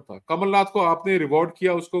इन्वॉल्व था। कमलनाथ को आपने रिवॉर्ड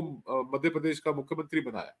किया, उसको मध्य प्रदेश का मुख्यमंत्री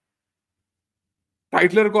बनाया।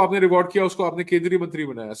 टाइटलर को आपने रिवॉर्ड किया, उसको आपने केंद्रीय मंत्री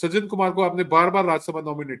बनाया। सज्जन कुमार को आपने बार बार राज्यसभा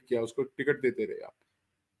नॉमिनेट किया, उसको टिकट देते रहे आप।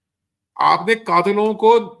 आपने कातिलों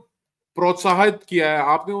को प्रोत्साहित किया है,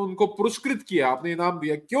 आपने उनको पुरस्कृत किया, आपने इनाम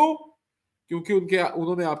दिया। क्यों? क्योंकि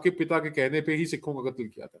उन्होंने आपके पिता के कहने पे ही सिखों का कत्ल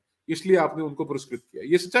किया था, इसलिए आपने उनको पुरस्कृत किया।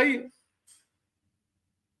 ये सच्चाई है।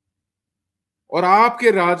 और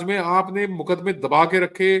आपके राज में आपने मुकदमे दबा के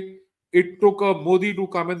रखे। It took a Modi to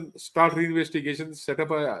come and start reinvestigation,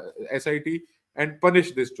 setup SIT and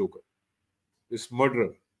punish this joker, this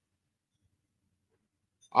murderer.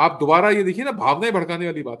 आप दोबारा ये देखिए ना, भावनाएं भड़काने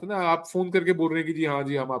वाली बात है ना। आप फोन करके बोल रहे हैं कि जी हाँ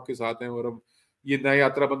जी हम आपके साथ हैं और हम ये न्याय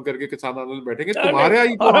यात्रा बंद करके किसान आंदोलन बैठेंगे। नहीं, तुम्हारे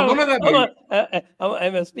ही तो और आंदोलन है भाई। हम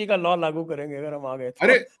एमएसपी का लॉ लागू करेंगे अगर हम आ गए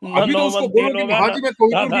अरे तो। न अभी तो नौ उसको मन बोलो तेल कि होगा हाँ ना, जी मैं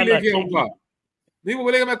कोहिनूर भी राधा लेके आऊंगा। नाचेगी। नहीं, वो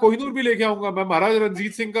बोलेगा मैं कोहिनूर भी लेके आऊंगा, मैं महाराज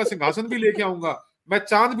रणजीत सिंह का सिंहासन भी लेके आऊंगा, मैं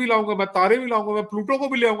चांद भी लाऊंगा, मैं तारे भी लाऊंगा, मैं प्लूटो को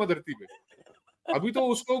भी ले आऊंगा धरती पे। अभी तो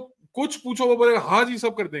उसको कुछ पूछो वो बोलेगा हाँ जी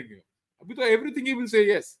सब कर देंगे। अभी तो everything he will say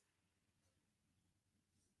yes.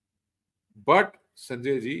 But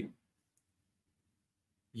Sanjay ji,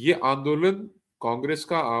 ये आंदोलन कांग्रेस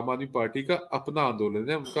का, आम आदमी पार्टी का अपना आंदोलन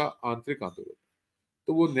है, उनका आंतरिक आंदोलन।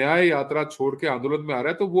 तो वो न्याय यात्रा छोड़ के आंदोलन में आ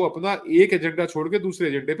रहा है, तो वो अपना एक एजेंडा छोड़ के दूसरे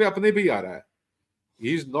एजेंडे पे अपने भी आ रहा है।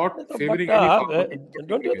 ही इज नॉट नहीं तो but favouring any farmer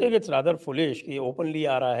don't you particular think agenda. It's rather foolish कि ओपनली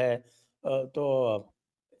आ रहा है, तो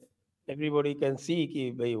एवरीबॉडी कैन सी कि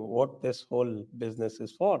भाई what this whole business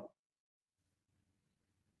is for.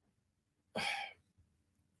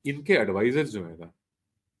 इनके एडवाइजर्स जो है ना,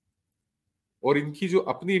 और इनकी जो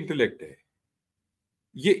अपनी इंटेलेक्ट है,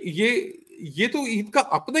 ये ये ये तो इनका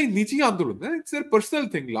अपना ही निजी आंदोलन है। It's their personal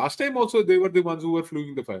thing. Last time also they were the ones who were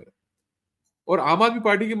fuelling the fire. और आम आदमी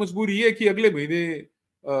पार्टी की मजबूरी ये है कि अगले महीने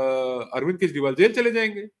अरविंद केजरीवाल जेल चले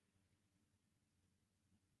जाएंगे।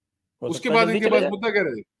 हो उसके सकता है बाद जल्दी इनके चले पास जाए। मुद्दा क्या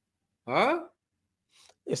रहेगा? हाँ।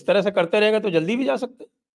 इस तरह से करते रहेंगे तो जल्दी भी जा सकते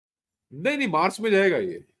नहीं नहीं, मार्च में जाएगा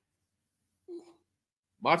ये।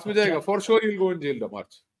 मार्च में हैं। अच्छा, जाएगा for sure. Will go in jail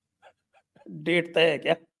March. Date तय है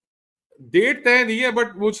क्या? डेट तय नहीं है,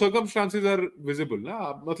 बट वो सर्कमस्टांसेस आर विजिबल ना।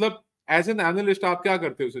 मतलब एज एन एनालिस्ट आप क्या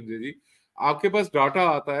करते हो संजय जी? आपके पास डाटा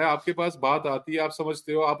आता है, आपके पास बात आती है, आप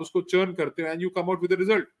समझते हो, आप उसको चर्न करते हो and you come out with the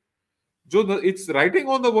result. जो it's writing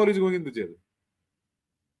on the wall is going in the jail.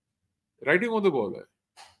 Writing on the wall है।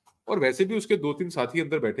 और वैसे भी उसके दो तीन साथी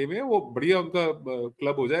अंदर बैठे हुए हैं, वो बढ़िया उनका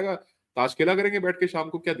क्लब हो जाएगा। ताश खेला करेंगे बैठ के शाम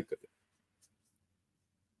को, क्या दिक्कत है?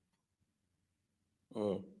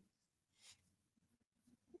 हम्म।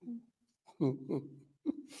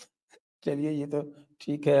 चलिए, ये तो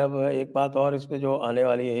ठीक है। अब एक बात और इस पे जो आने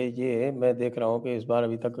वाली है, ये मैं देख रहा हूँ कि इस बार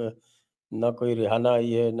अभी तक ना कोई रिहाना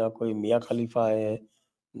आई है, ना कोई मियाँ खलीफा आए हैं,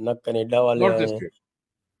 ना कनाडा वाले नॉट आए जस्ट हैं। इट।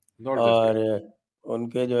 नॉट जस्ट और इट।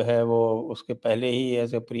 उनके जो है वो उसके पहले ही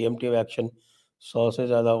ऐसे प्रीएम्प्टिव एक्शन 100 से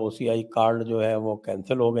ज़्यादा ओसीआई कार्ड जो है वो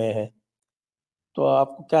कैंसिल हो गए हैं। तो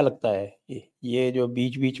आपको क्या लगता है, ये जो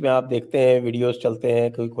बीच बीच में आप देखते हैं वीडियोस चलते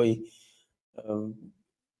हैं, कोई कोई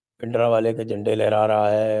पिंडरा वाले के झंडे लहरा रहा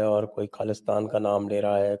है और कोई खालिस्तान का नाम ले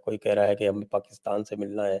रहा है, कोई कह रहा है कि हमें पाकिस्तान से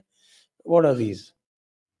मिलना है। What are these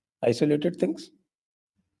isolated things?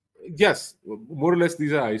 Yes, more less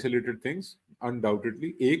these are isolated things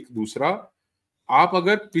undoubtedly. एक दूसरा, आप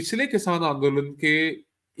अगर पिछले किसान आंदोलन के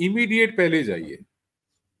इमीडिएट पहले जाइए,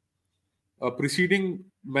 प्रीसीडिंग,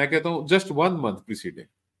 मैं कहता हूं जस्ट 1 मंथ प्रीसीडिंग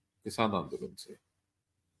किसान आंदोलन से,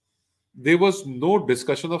 there was no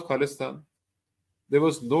discussion of Khalistan, there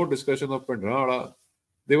was no discussion of पंडराड़ा,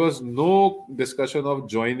 there was no discussion of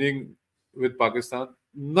joining with Pakistan,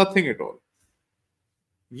 nothing at all.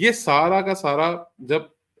 ये सारा का सारा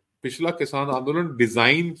जब पिछला किसान आंदोलन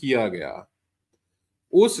डिजाइन किया गया,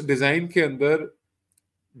 उस डिजाइन के अंदर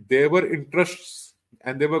there were interests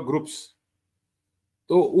and there were groups.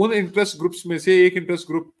 तो उन इंटरेस्ट ग्रुप्स में से एक इंटरेस्ट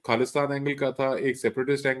ग्रुप खालिस्तान एंगल का था, एक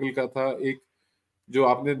सेपरेटिस्ट एंगल का था, एक जो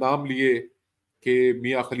आपने नाम लिए कि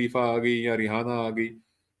मियाँ खलीफा आ गई या रिहाना आ गई।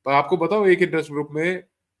 पर आपको बताओ, एक इंटरेस्ट ग्रुप में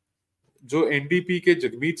जो एनडीपी के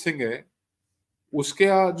जगमीत सिंह है, उसके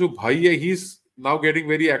जो भाई है, he is now getting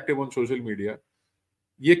very active on social media,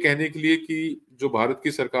 ये कहने के लिए कि जो भारत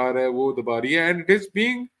की सरकार है वो दबा रही है, and it is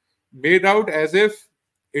being made out as if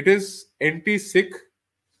it is anti Sikh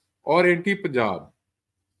और एंटी पंजाब।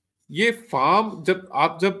 ये फार्म,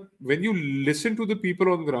 जब when you listen to the people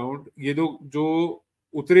on ground, ये लोग जो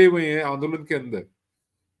उतरे हुए हैं आंदोलन के अंदर,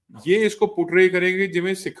 ये इसको पुटरे करेंगे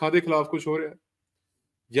जिਵੇਂ सिखा के खिलाफ कुछ हो रहा है,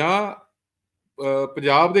 या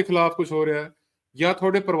पंजाब के खिलाफ कुछ हो रहा है, या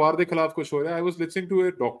थोड़े परिवार के खिलाफ कुछ हो रहा है। I was listening to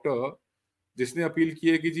A doctor जिसने अपील की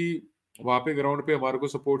है कि जी वहां पे ग्राउंड पे हमारे को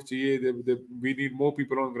सपोर्ट चाहिए, we need more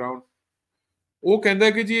people on ground. ਉਹ ਕਹਿੰਦਾ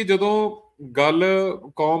ਕਿ ਜੀ ਜਦੋਂ ਗੱਲ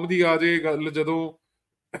ਕੌਮ ਦੀ ਆ ਜਾਏ, ਗੱਲ ਜਦੋਂ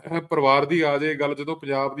ਪਰਿਵਾਰ ਦੀ ਆ ਜਾਏ, ਗੱਲ ਜਦੋਂ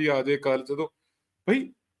ਪੰਜਾਬ ਦੀ ਆ ਜਾਏ, ਗੱਲ ਜਦੋਂ भाई,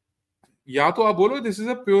 या तो आप बोलो this is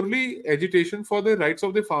a purely agitation for the rights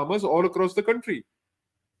of the farmers all across the country.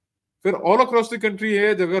 फिर ऑल अक्रॉस द कंट्री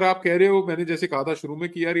है, अगर आप कह रहे हो, मैंने जैसे कहा था शुरू में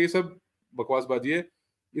कि यार ये सब बकवासबाजी है।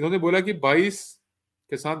 इन्होंने बोला कि 22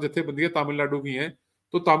 किसान जत्थेबंदियां तमिलनाडु की हैं,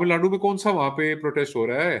 तो तमिलनाडु में कौन सा वहां पे प्रोटेस्ट हो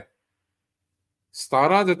रहा है?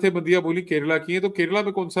 17 जत्थेबंदियां बोली केरला की हैं, तो केरला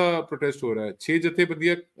में कौन सा प्रोटेस्ट हो रहा है? 6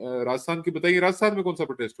 जत्थेबंदियां राजस्थान की बताइए, राजस्थान में कौन सा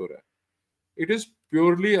प्रोटेस्ट हो रहा है? It is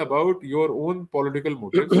purely about your own political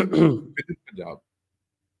motives with in Punjab.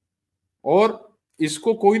 और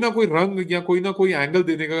इसको कोई ना कोई रंग या कोई ना कोई एंगल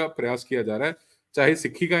देने का प्रयास किया जा रहा है, चाहे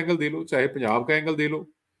सिक्खी का एंगल दे लो, चाहे पंजाब का एंगल दे लो,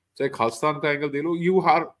 चाहे खालिस्तान का angle they low, you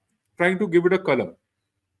are trying to give it a colour.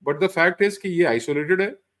 But the fact is कि ये आइसोलेटेड है,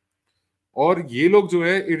 और ये लोग जो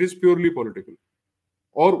है इट इज प्योरली पॉलिटिकल।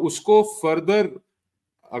 और उसको फर्दर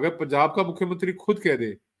अगर पंजाब का मुख्यमंत्री खुद कह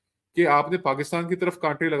दे कि आपने पाकिस्तान की तरफ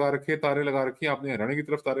कांटे लगा रखे, तारे लगा रखे, आपने हरियाणा की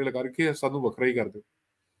तरफ तारे लगा रखे, सानू वखरा ही कर दो,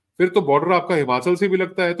 फिर तो बॉर्डर आपका हिमाचल से भी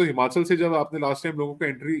लगता है। तो हिमाचल से जब आपने लास्ट टाइम लोगों को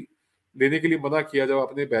एंट्री देने के लिए मना किया, जब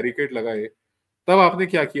आपने बैरिकेड लगाए, तब आपने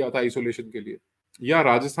क्या किया था आइसोलेशन के लिए? या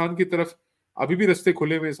राजस्थान की तरफ अभी भी रास्ते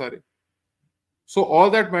खुले हुए सारे। So all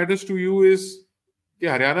that matters to you is कि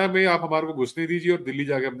हरियाणा में आप हमारे को घुसने दीजिए और दिल्ली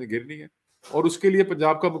जाके हमने गिरनी है। और उसके लिए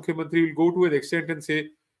पंजाब का मुख्यमंत्री will go to an extent and से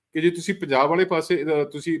कि जी ਤੁਸੀਂ ਪੰਜਾਬ ਵਾਲੇ ਪਾਸੇ,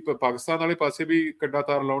 ਤੁਸੀਂ ਪਾਕਿਸਤਾਨ ਵਾਲੇ ਪਾਸੇ ਵੀ ਕੰਡਾ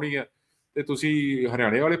ਤਾਰ ਲਾਉਣੀ ਹੈ, ਤੇ ਤੁਸੀਂ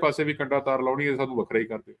ਹਰਿਆਣੇ ਵਾਲੇ ਪਾਸੇ ਵੀ ਕੰਡਾ ਤਾਰ ਲਾਉਣੀ ਹੈ, ਸਾਨੂੰ ਵੱਖਰਾ ਹੀ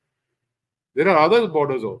ਕਰ ਦਿਓ। There are other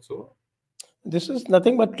borders also. This is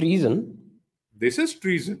nothing but treason. This is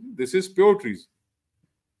treason. This is pure treason.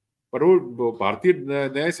 पर वो भारतीय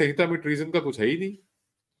न्याय संहिता में ट्रीजन का कुछ है ही नहीं,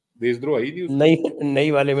 देशद्रोह है ही नहीं उसमें। नई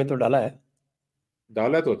नई वाले में तो डाला है,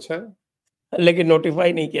 डाला तो अच्छा है, लेकिन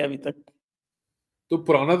नोटिफाई नहीं किया अभी तक। तो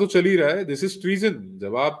पुराना तो चल ही रहा है। This is treason.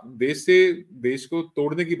 जब आप देश को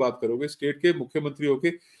तोड़ने की बात करोगे, स्टेट के मुख्यमंत्री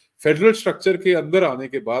होके फेडरल स्ट्रक्चर के अंदर आने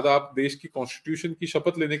के बाद, आप देश की कॉन्स्टिट्यूशन की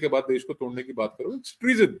शपथ लेने के बाद देश को तोड़ने की बात करोगे, इट्स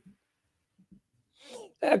ट्रीजन।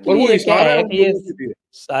 और एक्चुअली वो ये क्या इशारा है है उन कि ये लोगों के लिए।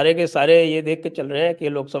 सारे के सारे ये देख के चल रहे हैं कि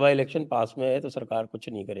लोकसभा इलेक्शन पास में है तो सरकार कुछ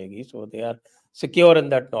नहीं करेगी, सो they are secure in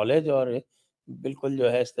that knowledge, और बिल्कुल जो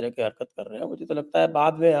है इस तरह की हरकत कर रहे हैं। मुझे तो लगता है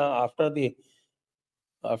बाद में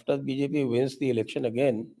after BJP wins the election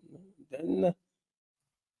again, then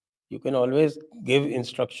you can always give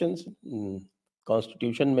instructions.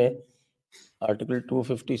 Constitution में आर्टिकल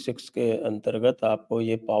 256 के अंतर्गत आपको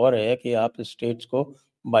ये पावर है कि आप स्टेट्स को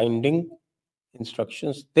बाइंडिंग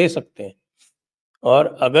इंस्ट्रक्शंस दे सकते हैं, और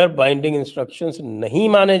अगर बाइंडिंग इंस्ट्रक्शंस नहीं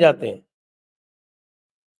माने जाते हैं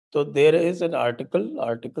तो there is an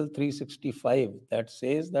article 365 that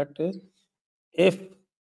says that if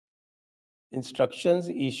instructions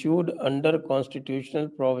issued under constitutional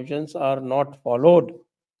provisions are not followed,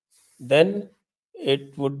 then it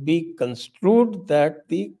would be construed that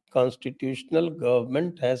the constitutional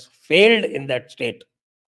government has failed in that state.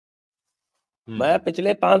 मैं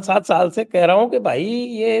पिछले 5-7 साल से कह रहा हूं कि भाई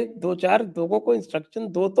ये 2-4 लोगों को इंस्ट्रक्शन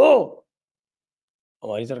दो, तो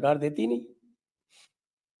हमारी सरकार देती नहीं।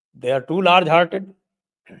 They are to large hearted.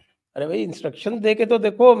 अरे भाई इंस्ट्रक्शन दे के तो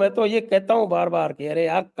देखो। मैं तो ये कहता हूँ बार बार कि अरे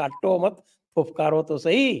यार काटो मत, फुफकारो तो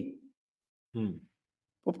सही।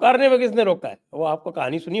 फुफकारने में किसने रोका है? वो आपको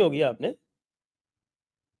कहानी सुनी होगी आपने।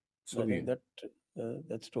 I think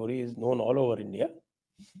that story is known all over India.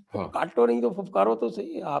 तो काटो नहीं तो फुफकारो तो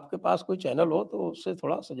सही। आपके पास कोई चैनल हो तो उससे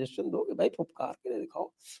थोड़ा सजेशन दो कि भाई फुफकार के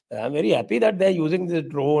दिखाओ। I am very happy that they are using this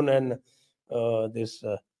drone and this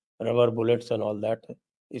rubber bullets and all that.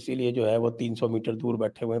 इसीलिए जो है वो 300 मीटर दूर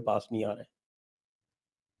बैठे हुए पास नहीं आ रहे।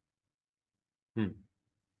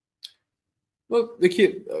 तो देखिए,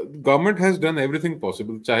 government has done everything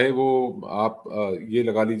possible. चाहे वो आप ये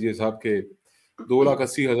लगा लीजिए साहब के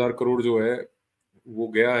 2,80,000 करोड़ जो है वो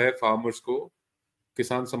गया है फार्मर्स को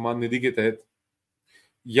किसान सम्मान निधि के तहत,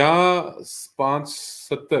 या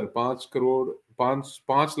 5 करोड़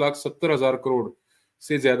 5,70,000 करोड़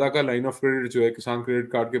से ज्यादा का लाइन ऑफ क्रेडिट जो है किसान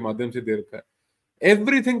क्रेडिट कार्ड के माध्यम से दे रखा है।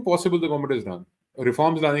 Everything possible the government is done,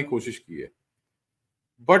 reforms लाने की कोशिश की है,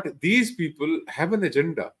 but these people have an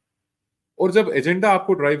agenda. और जब एजेंडा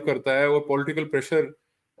आपको ड्राइव करता है और पॉलिटिकल प्रेशर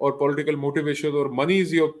और पॉलिटिकल मोटिवेशन और money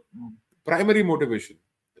is your primary motivation,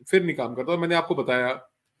 फिर नहीं काम करता। और मैंने आपको बताया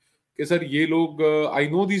कि सर ये लोग, I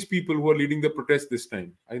know these people who are leading the protest this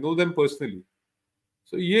time, I know them personally.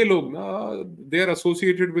 सो ये लोग ना, they are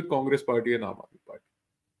associated with Congress party and आम आदमी पार्टी।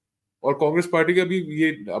 और कांग्रेस पार्टी का भी ये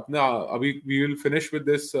अपना, अभी we will finish with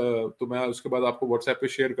this, तो मैं उसके बाद आपको व्हाट्सएप पे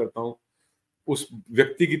शेयर करता हूँ उस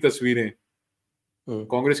व्यक्ति की तस्वीरें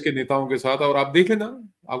कांग्रेस के नेताओं के साथ, और आप देख लेना,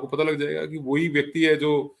 आपको पता लग जाएगा कि वही व्यक्ति है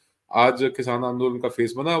जो आज किसान आंदोलन का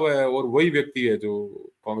फेस बना हुआ है, और वही व्यक्ति है जो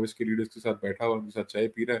कांग्रेस के लीडर्स के साथ बैठा हुआ, उनके साथ चाय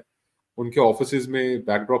पी रहा है, उनके ऑफिस में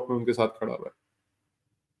बैकड्रॉप में उनके साथ खड़ा हुआ है।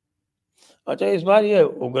 अच्छा, इस बार ये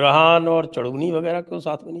उग्रहान और चढ़ूनी वगैरह क्यों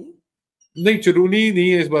साथ में नहीं है? नहीं, चुरूनी नहीं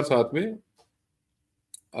है इस बार साथ में।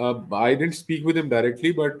 I didn't speak with him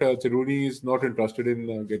directly, but Chiruni is not interested in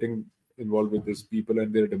getting involved with these people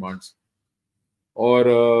and their demands. और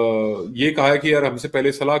ये कहा है कि यार हमसे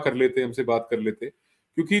पहले सलाह कर लेते, हमसे बात कर लेते,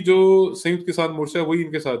 क्योंकि जो संयुक्त किसान मोर्चा है वही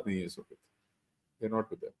इनके साथ नहीं है इस वक्त, दे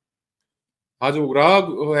नॉट विद देम। हाँ, जो उग्राह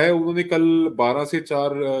है उन्होंने कल 12 से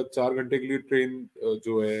 4 घंटे के लिए ट्रेन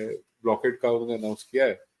जो है ब्लॉकेट का उन्होंने अनाउंस किया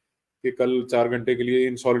है कि कल 4 घंटे के लिए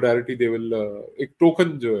इन सॉलिडारिटी दे विल, एक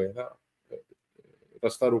टोकन जो है ना,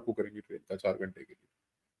 रास्ता रोको करेंगे ट्रेन का 4 घंटे के लिए।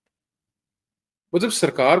 मतलब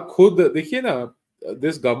सरकार खुद देखिए ना,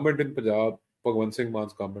 this government in Punjab, Bhagwant Singh मान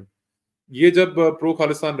गवर्नमेंट, ये जब प्रो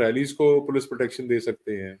खालिस्तान रैलीज को पुलिस प्रोटेक्शन दे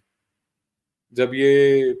सकते हैं, जब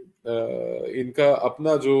ये इनका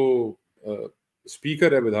अपना जो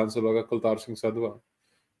स्पीकर है विधानसभा का कुलतार सिंह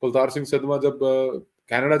सधवा जब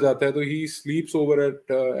कनाडा जाता है तो ही स्लीप्स over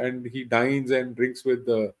eight and he dance and drinks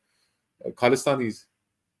with Khalistanis.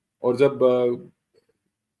 और जब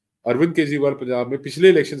अरविंद केजरीवाल पंजाब में पिछले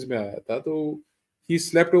इलेक्शंस में आया था तो he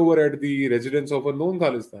slept over at the residence of a non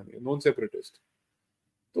Khalistani, non separatist.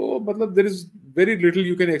 तो मतलब there is very little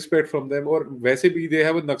you can expect from them. और वैसे भी they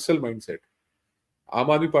have a Naxal mindset.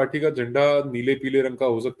 आम आदमी पार्टी का झंडा नीले पीले रंग का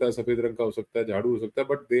हो सकता है, सफेद रंग का हो सकता है, झाड़ू हो सकता है,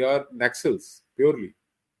 but they are Naxals purely.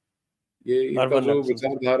 ये इनका अर्बन जो नक्सल्स।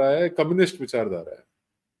 विचारधारा है कम्युनिस्ट विचारधारा है,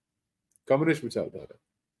 कम्युनिस्ट विचारधारा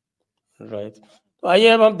है। राइट। तो आइए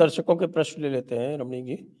अब हम दर्शकों के प्रश्न ले लेते हैं रमणीक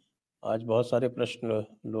जी। आज बहुत सारे प्रश्न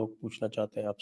लोग पूछना चाहते हैं आपसे।